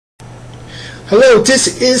Hello,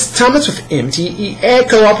 this is Thomas with MTE Ad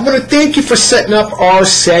Co-op. I want to thank you for setting up our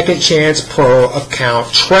Second Chance Pro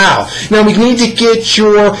account trial. Now we need to get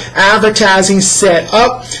your advertising set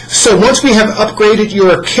up. So once we have upgraded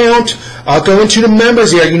your account, go into the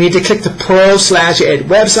members area. You need to click the Pro/Ed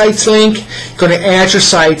websites link. You're going to add your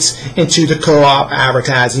sites into the co-op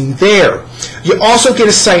advertising there. You also get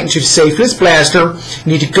a site into the Safe List Blaster.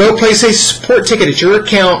 You need to go place a support ticket at your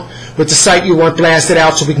account with the site you want blasted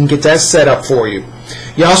out so we can get that set up for you.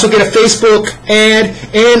 You also get a Facebook ad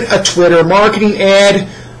and a Twitter marketing ad.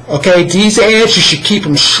 Okay, these ads, you should keep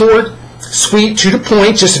them short, sweet, to the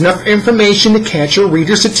point, just enough information to catch your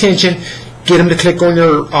reader's attention, get them to click on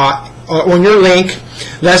your link.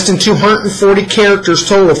 Less than 240 characters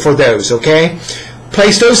total for those, okay?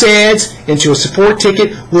 Place those ads into a support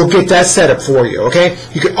ticket. We'll get that set up for you, okay?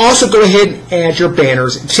 You can also go ahead and add your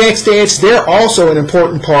banners and text ads. They're also an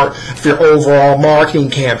important part of your overall marketing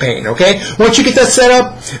campaign, okay? Once you get that set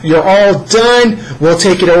up, you're all done. We'll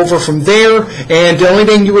take it over from there. And the only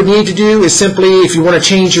thing you would need to do is simply, if you want to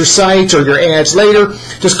change your sites or your ads later,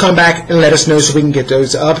 just come back and let us know so we can get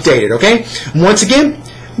those updated, okay? Once again,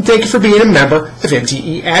 thank you for being a member of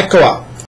MTE Ad Co-op.